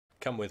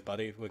Come with,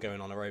 buddy. We're going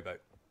on a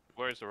rowboat.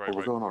 Where is the Oh, rowboat?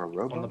 we're going on a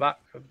rowboat? On the back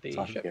of the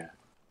Fuck ship. yeah.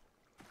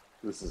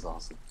 This is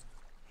awesome.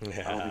 Yeah,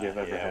 I don't think I've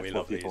ever had we 4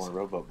 love people these. on a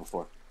rowboat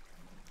before.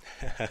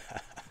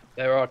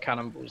 There are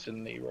cannonballs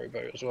in the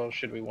rowboat as well,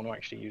 should we want to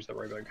actually use the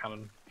rowboat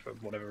cannon for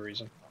whatever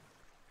reason.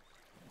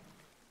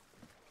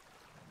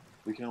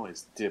 We can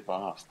always dip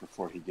off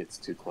before he gets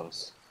too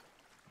close.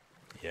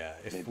 Yeah,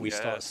 if Maybe we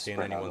start spread seeing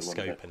out anyone a little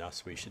bit. scoping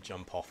us, we should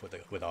jump off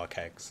with our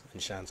kegs,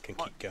 and Shans can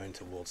keep going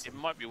towards It them.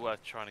 might be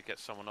worth trying to get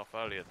someone off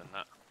earlier than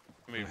that.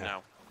 Move Yeah.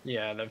 now.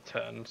 Yeah, they've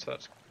turned, so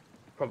that's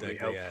probably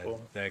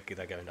helpful. They're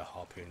going to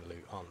harpoon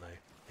loot, aren't they?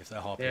 If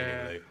they're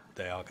harpooning loot,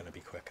 they are going to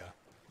be quicker.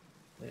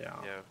 Yeah.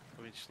 Yeah,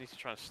 we just need to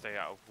try and stay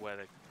out of where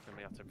they're going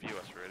to have to view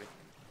us, really.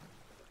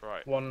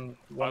 Right. One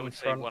I would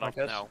say front, one I off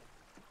guess. now.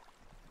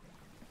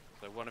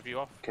 So one of you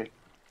off? Okay.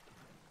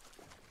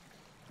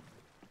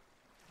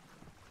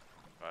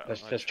 Right,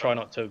 Let's I'm just gonna try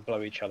not to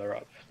blow each other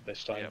up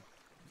this time. Yep.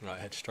 Right,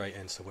 head straight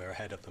in so we're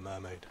ahead of the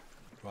mermaid.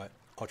 Right,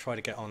 I'll try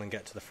to get on and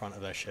get to the front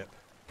of their ship.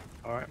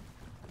 Alright.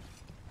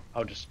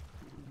 I'll just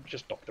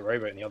dock the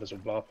rowboat and the others will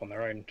blow up on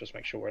their own. Just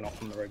make sure we're not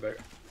on the rowboat.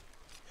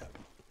 Yep.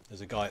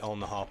 There's a guy on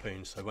the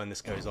harpoon, so when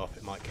this goes off,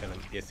 it might kill him.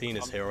 The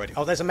Athena's here already.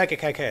 Oh, there's a mega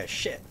keg here.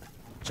 Shit!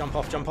 Jump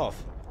off, jump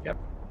off. Yep.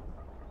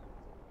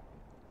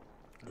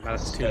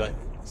 It's too late.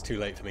 It's too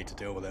late for me to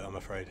deal with it, I'm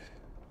afraid.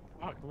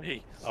 Fuck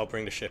me. I'll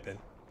bring the ship in.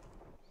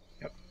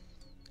 Yep.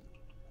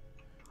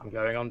 I'm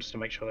going on just to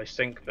make sure they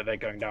sink, but they're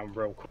going down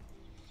real quick.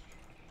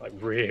 Like,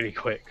 really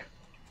quick.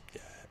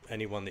 Yeah,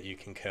 anyone that you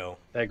can kill.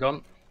 They're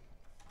gone.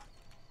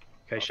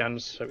 Okay,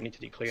 Shans, so we need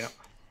to clean up.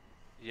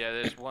 Yeah,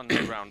 there's one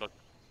around. I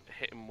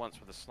hit him once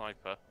with a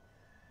sniper.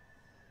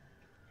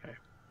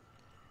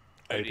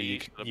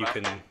 Odie, to the you back.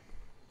 can.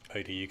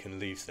 Odie, you can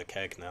leave the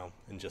keg now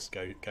and just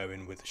go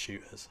in with the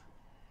shooters.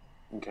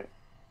 Okay.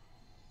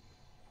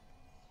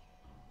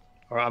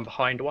 Alright, I'm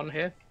behind one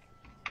here.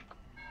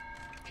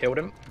 Killed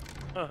him.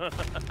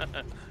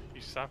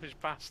 You savage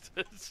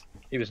bastards.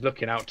 He was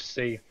looking out to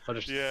sea. I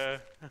just Yeah.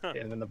 hit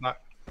him in the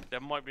back. There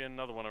might be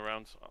another one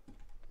around.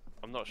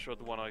 I'm not sure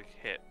the one I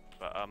hit,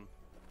 but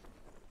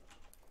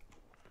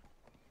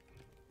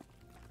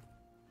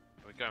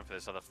we're going for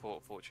this other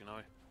fort,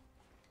 fortunately.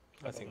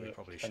 I think we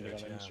probably should. Depending on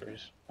Yeah.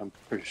 industries. I'm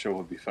pretty sure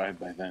we'll be fine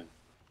by then.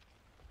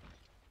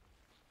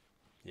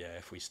 Yeah,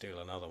 if we steal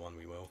another one,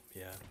 we will.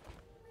 Yeah.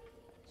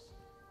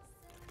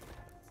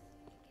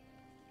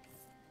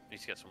 Need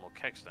to get some more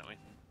kegs, don't we?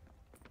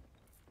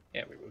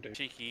 Yeah, we will do.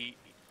 Cheeky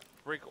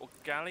brig or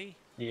galley?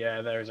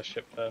 Yeah, there is a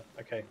ship there.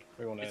 Okay,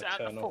 we want to Is it at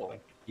the turn off. fort? then.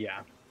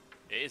 Yeah.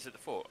 It is at the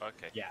fort.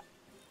 Okay. Yeah.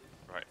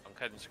 Right, I'm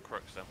heading to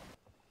Crooks then.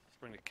 Let's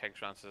bring the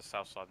kegs round to the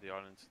south side of the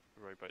island.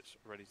 The rowboat's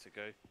ready to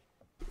go.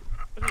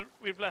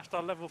 We've left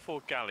our level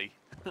 4 galley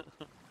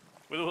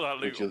with all that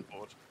loot Would you- on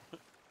board.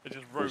 It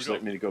just Would rode you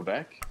like up. me to go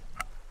back?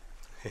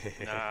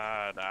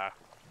 Nah.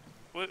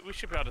 We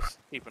should be able to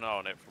keep an eye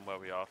on it from where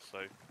we are,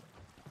 so.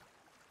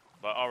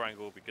 But our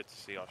angle will be good to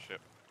see our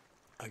ship.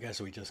 I guess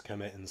we just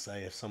commit and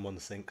say if someone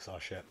sinks our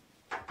ship,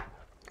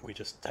 we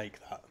just take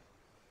that.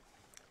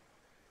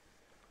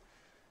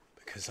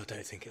 Because I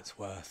don't think it's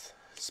worth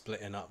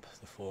splitting up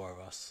the 4 of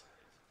us,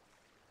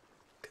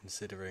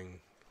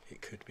 considering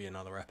it could be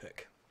another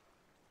epic.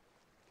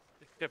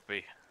 It could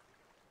be.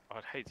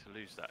 I'd hate to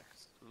lose that,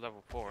 'cause it's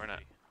level 4,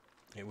 innit?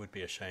 It would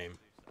be a shame.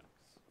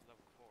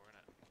 Level 4,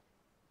 innit?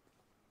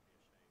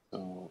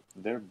 So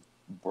their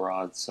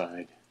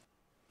broadside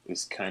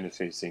is kind of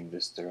facing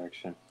this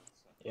direction.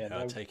 Yeah, I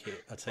no, take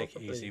it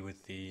probably- easy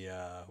with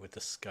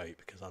the scope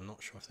because I'm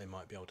not sure if they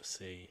might be able to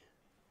see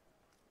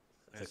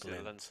the It's a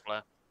lens glint.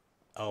 flare.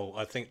 Oh,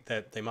 I think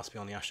that they must be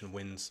on the Ashen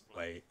Winds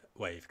wave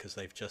because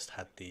they've just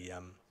had the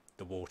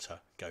water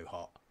go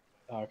hot.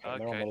 Oh, okay,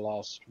 they're on Okay. the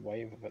last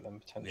wave of it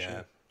then, potentially.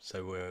 Yeah,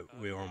 so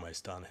we're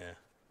almost done here.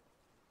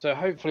 So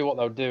hopefully what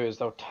they'll do is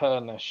they'll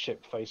turn their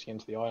ship facing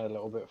into the island a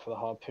little bit for the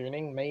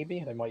harpooning,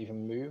 maybe. They might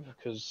even move,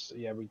 because,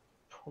 yeah, we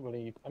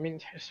probably... I mean,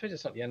 I suppose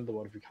it's not the end of the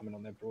world if we come in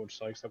on their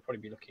broadside, so they'll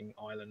probably be looking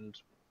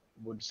island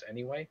woods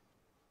anyway.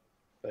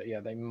 But yeah,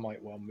 they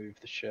might well move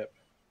the ship.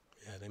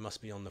 Yeah, they must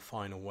be on the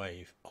final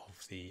wave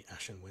of the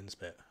Ashen Winds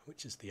bit,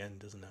 which is the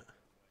end, isn't it?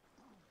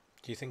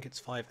 Do you think it's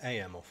 5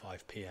 AM or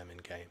 5 PM in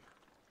game?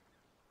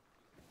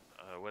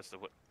 Where's the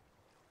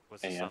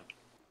AM. sun?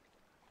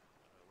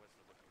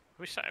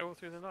 We sat here all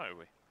through the night, are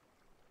we?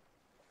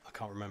 I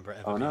can't remember it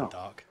ever Oh, being no.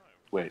 dark.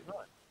 Wait.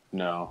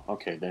 No.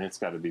 Okay, then it's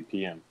got to be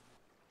PM.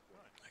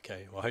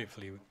 Okay, well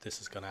hopefully this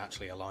is going to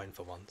actually align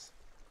for once.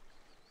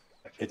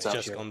 It's It's up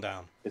just here. gone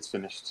down. It's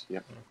finished.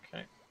 Yep.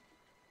 Okay.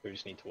 We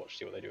just need to watch,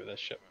 see what they do with this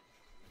ship.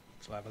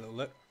 So have a little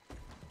look.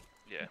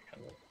 Yeah.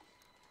 Okay, well,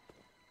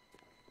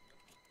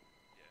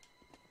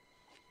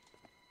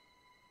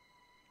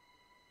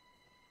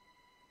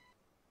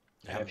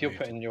 They yeah, haven't if you're moved.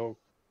 putting your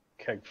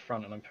keg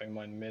front and I'm putting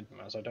mine mid,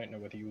 Maz, I don't know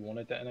whether you want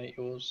to detonate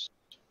yours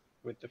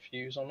with the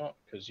fuse or not,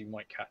 because you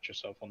might catch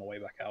yourself on the way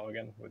back out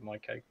again with my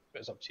keg, but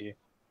it's up to you.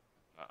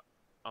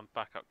 I'm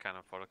backup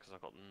cannon fodder because I've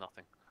got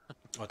nothing.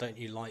 Why don't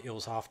you light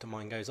yours after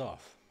mine goes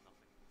off?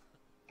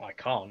 I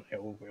can't,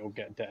 it'll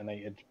get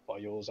detonated by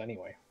yours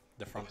anyway.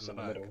 The front It's and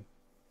in the the back.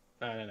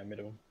 middle. No,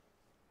 middle.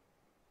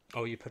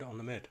 Oh, you put it on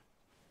the mid.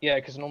 Yeah,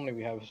 because normally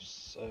we have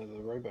the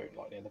rowboat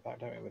like near the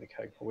back, don't we, with a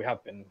keg? Or we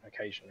have been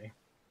occasionally.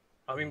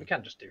 I mean, we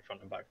can just do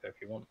front and back though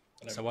if you want.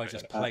 So I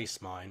just place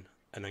mine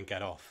and then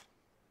get off.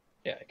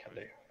 Yeah, it can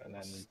do. And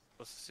then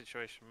What's the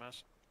situation,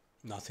 Maz?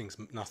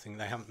 Nothing.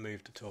 They haven't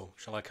moved at all.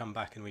 Shall I come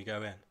back and we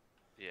go in?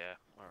 Yeah,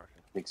 I reckon.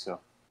 I think so.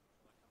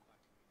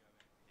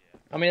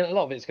 I mean, a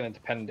lot of it's going to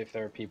depend if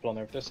there are people on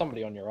there. If there's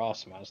somebody on your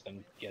arse, Maz,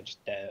 then yeah,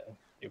 just dare.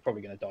 You're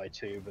probably going to die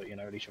too, but you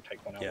know, at least you'll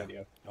take one out Yeah. with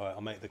you. All right,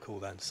 I'll make the call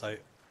then. So I'll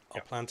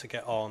Yeah. plan to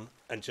get on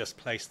and just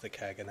place the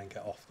keg and then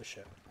get off the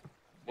ship.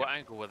 What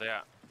angle were they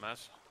at,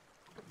 Maz?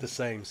 The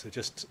same. So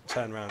just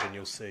turn around and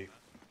you'll see.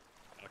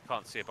 I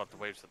can't see above the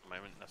waves at the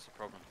moment. That's the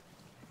problem.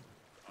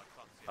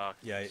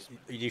 Yeah,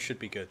 you should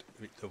be good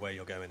the way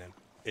you're going in.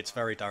 It's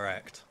very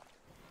direct.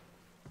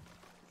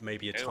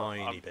 Maybe a Yeah, well,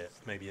 tiny bit.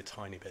 Maybe a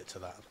tiny bit to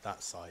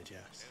that side.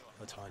 Yes,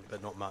 a tiny,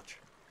 but not much.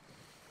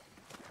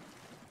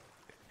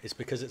 It's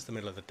because it's the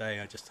middle of the day.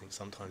 I just think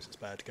sometimes it's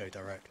better to go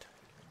direct.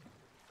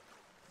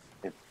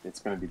 It's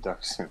going to be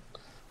dark soon.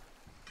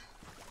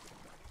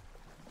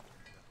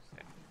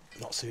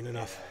 Not soon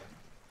enough.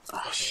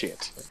 Oh,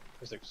 shit.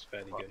 This looks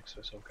fairly good, so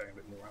it's all going a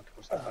bit more around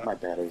towards the back. My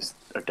batteries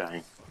are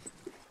dying.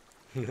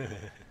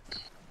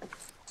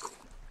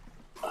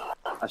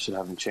 I should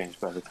have them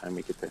changed by the time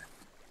we get there.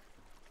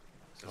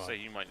 So Right. say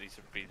you might need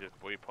to be the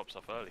wave pops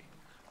off early.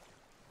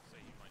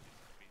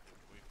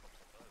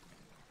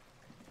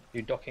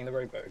 You docking the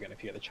rowboat again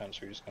if you get the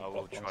chance, or you just I going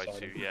will to try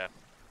to, yeah.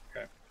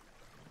 Okay.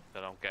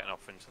 Then I'm getting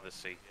off into the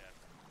sea.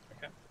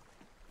 Okay.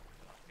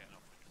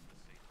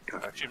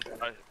 Jim,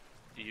 are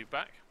you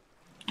back?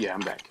 Yeah, I'm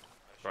back.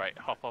 Right,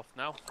 hop off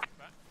now.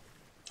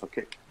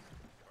 Okay.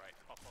 Right,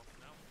 hop off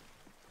now.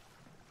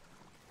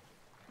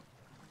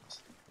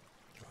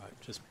 Right,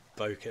 just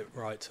boke it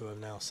right to him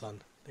now,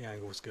 son. The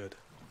angle's good.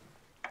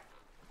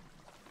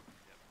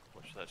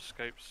 Watch those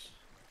scopes.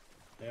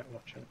 Yeah,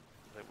 watch it.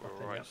 I think we're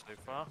Nothing alright yet.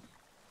 so far.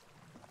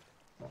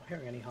 Not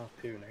hearing any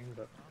harpooning,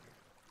 but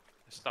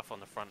There's stuff on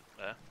the front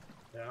there.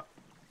 yeah.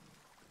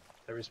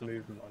 There is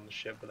movement on the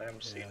ship, but they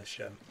haven't seen Yeah, the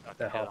ship. I can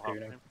They're hear the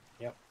harpooning. harpoon.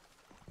 Yep.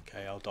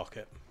 Okay, I'll dock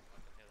it.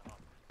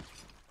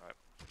 Right.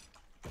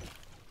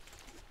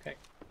 Okay.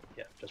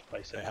 Yeah, just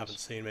place it. They Maz. haven't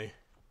seen me.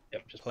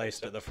 Yep, just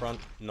Placed place at the front,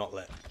 not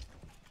lit.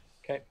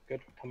 Okay,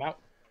 good. Come out.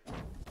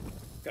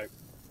 Go.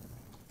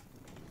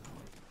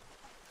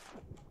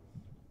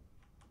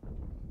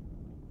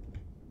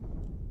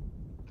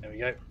 There we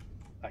go.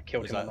 That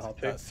killed Was him on the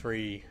harpoon. that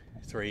three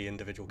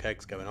individual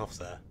kegs going off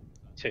there?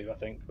 Two, I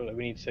think. But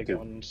we need to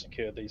go and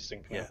secure these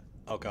things now. Yeah,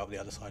 I'll go up the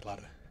other side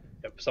ladder.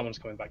 Yep, someone's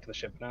coming back to the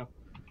ship now.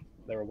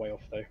 They're a way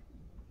off though.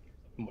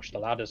 And watch the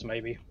ladders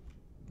maybe.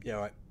 Yeah,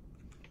 right.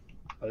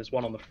 Oh, there's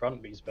one on the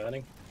front, but he's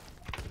burning.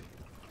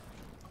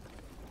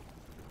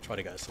 Try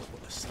to get a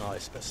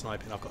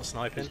sniping. I've got a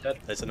sniping. He's dead.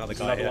 There's another There's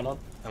guy another here one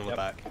on. the Yep.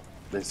 back.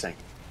 They sank.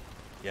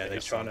 Yeah, they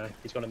He's trying sunk. to.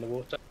 He's gone in the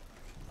water.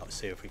 Let's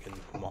see if we can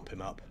mop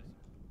him up.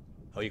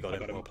 Oh, you got I him.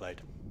 got him. Well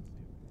played.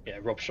 Yeah,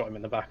 Rob shot him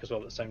in the back as well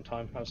at the same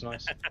time. That was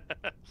nice.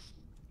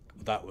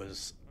 That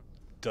was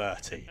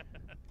dirty.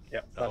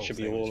 Yep, The that whole should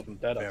be thing all was of them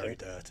dead, I Very think.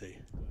 dirty.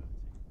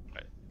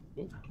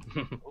 Ooh.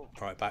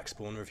 Right, back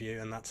spawn review,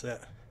 and that's it.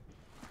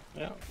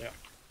 Yeah, yeah.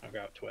 I'll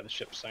go out to where the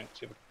ship sank,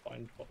 see if I can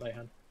find what they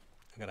had.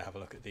 I'm gonna have a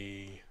look at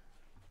the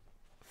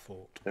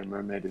fort. The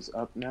mermaid is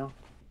up now.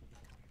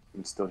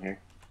 I'm still here.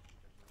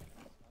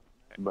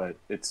 But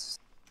it's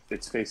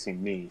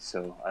facing me,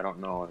 so I don't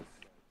know if...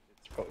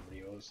 It's probably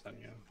yours then,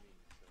 yeah.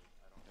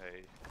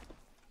 Hey.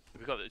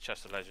 We've got the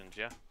chest of legends,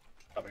 yeah?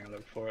 Having a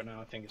look for it now,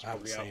 I think it's I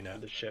haven't probably out seen for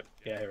it. the ship.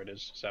 Yeah, here it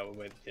is. So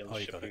with the other Oh,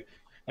 you ship. got it.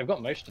 They've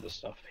got most of the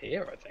stuff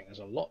here, I think. There's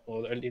a lot,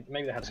 or maybe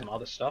they had some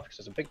other stuff, because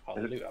there's a big pile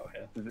of loot out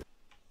here.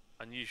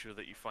 Unusual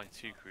that you find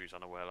two crews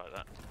unaware like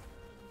that.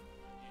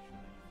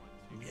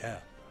 Yeah.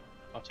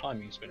 Our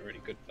timing's been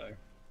really good, though.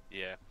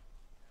 Yeah.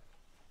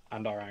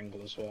 And our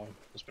angle as well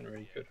has been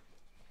really good.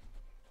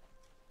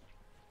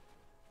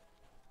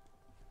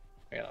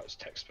 Yeah, that was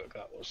textbook,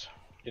 that was.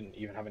 Didn't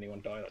even have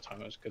anyone die that time,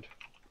 that was good.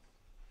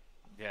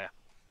 Yeah.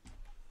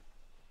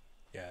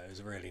 Yeah, it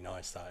was really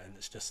nice that, and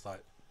it's just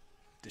like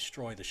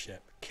destroy the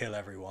ship, kill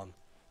everyone,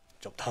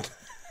 job done.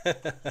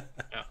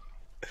 Yeah.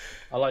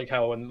 I like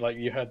how when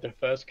you heard the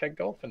first keg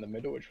go off in the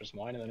middle, which was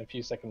mine, and then a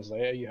few seconds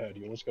later you heard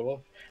yours go off,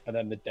 and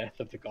then the death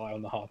of the guy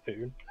on the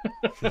harpoon.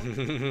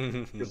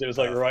 Because it was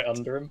like right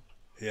under him.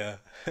 Yeah.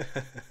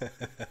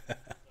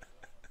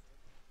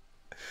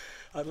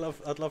 I'd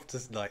love to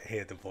like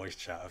hear the voice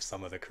chat of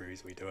some of the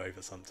crews we do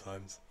over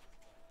sometimes.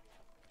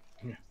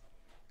 Yeah.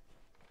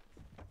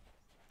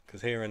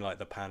 Because hearing like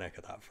the panic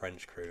of that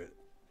French crew,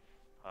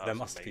 Oh, there that's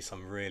must be amazing.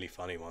 some really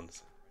funny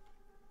ones.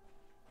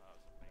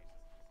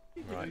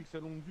 Right.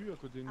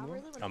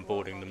 I'm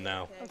boarding them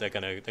now. They're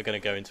gonna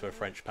go into a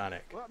French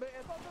panic.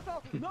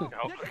 Look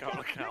out, look out,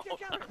 look out.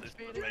 This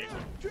is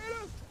amazing.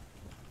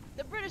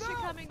 The British are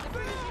coming, the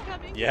British are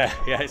coming. Yeah,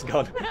 it's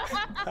gone.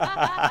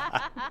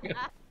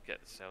 Get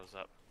the sails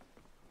up.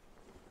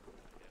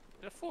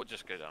 Did a fort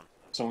just go down?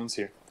 Someone's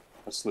here.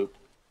 A sloop.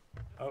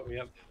 Oh,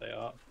 yep, they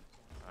are.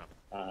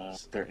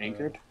 They're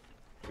anchored,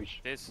 We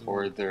should, This.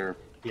 or they're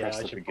yeah, pressed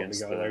I up should probably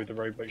against go the. over the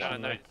rowboat. No,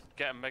 shouldn't no, I?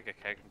 get a mega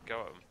keg and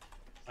go at them.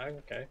 Oh,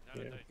 okay.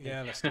 Yeah.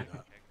 Yeah, let's do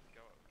that.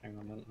 Hang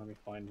on, let me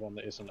find one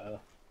that isn't a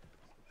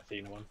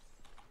Athena one.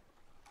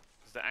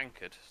 Because they're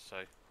anchored, so.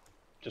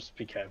 Just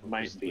be careful.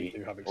 Might because we be,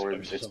 do have or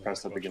explosives it's on the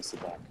pressed up watch. against the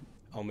dock.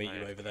 I'll meet Oh,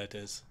 you yeah. over there,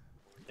 Diz.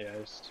 Yeah,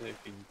 just see if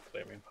you can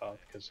clear me a path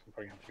because we'll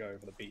probably have to go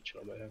over the beach a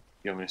little bit here.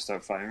 You want me to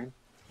start firing?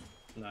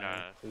 No,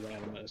 there's an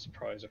element of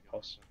surprise of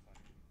course.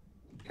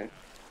 Okay.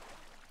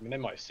 I mean, they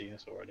might have seen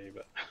us already,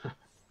 but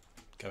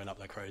Going up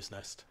their crow's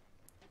nest.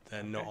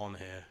 They're not on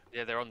here.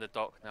 Yeah, they're on the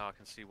dock now. I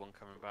can see one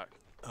coming back.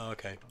 Oh,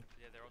 okay.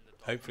 Yeah, they're on the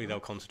dock. Hopefully they'll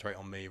concentrate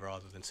on me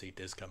rather than see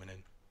Diz coming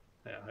in.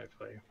 yeah,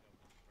 hopefully.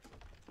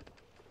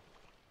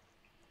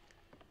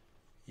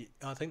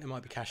 I think they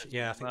might be cashing.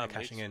 Yeah, I think they're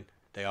cashing in.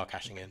 They are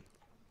cashing in.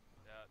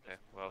 Okay,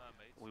 well,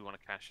 we want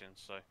to cash in,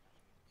 so.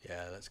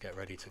 Yeah, let's get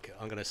ready to.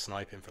 I'm going to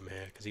snipe him from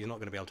here because he's not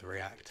going to be able to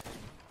react.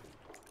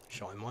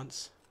 Shot him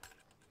once.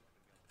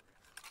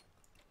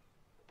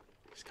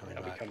 He's coming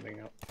I'll be back. coming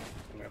up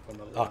on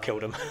the. Oh,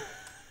 killed him.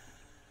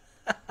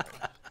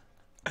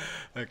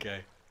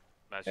 Okay.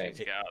 Imagine you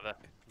to get out of there.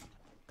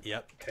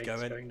 Yep. Kegs Go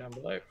in. going down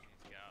below.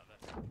 Get out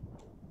of there.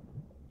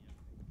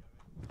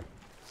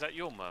 Is that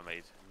your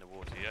mermaid in the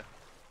water, yeah?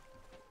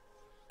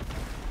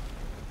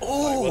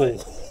 Oh!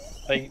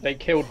 They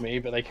killed me,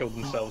 but they killed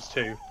themselves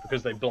too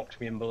because they blocked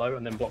me in below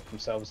and then blocked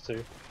themselves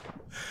too.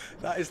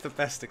 That is the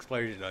best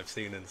explosion I've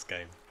seen in this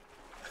game.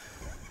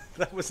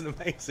 That was an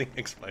amazing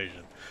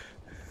explosion.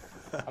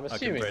 I'm I can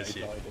assuming they press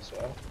you. died as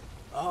well.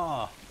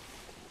 Ah!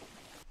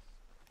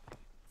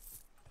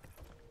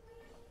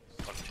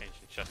 I've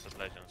changed the chest of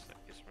legends. That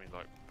gives me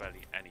like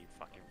barely any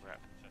fucking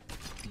rep.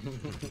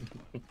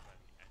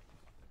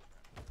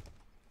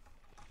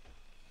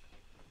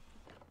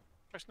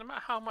 Chris, no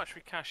matter how much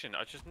we cash in,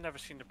 I just never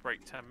seem to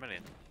break 10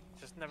 million. It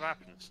just never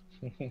happens.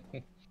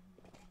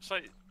 It's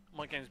like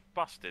my game's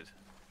busted.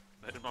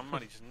 My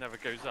money just never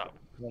goes up.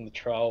 On the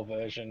trial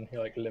version,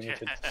 you're like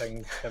limited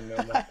to 10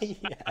 mil max.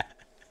 Yeah.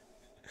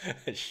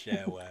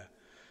 Shareware.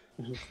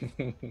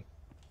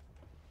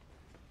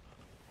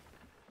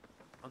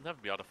 I'll never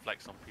be able to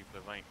flex on people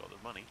who ain't got the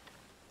money.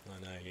 I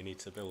know, you need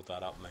to build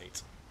that up,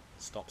 mate.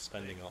 Stop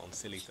spending it on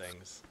silly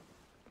things.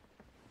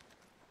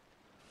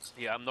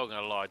 Yeah, I'm not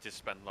gonna lie, I just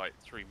spent like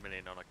 3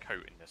 million on a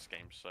coat in this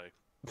game, so.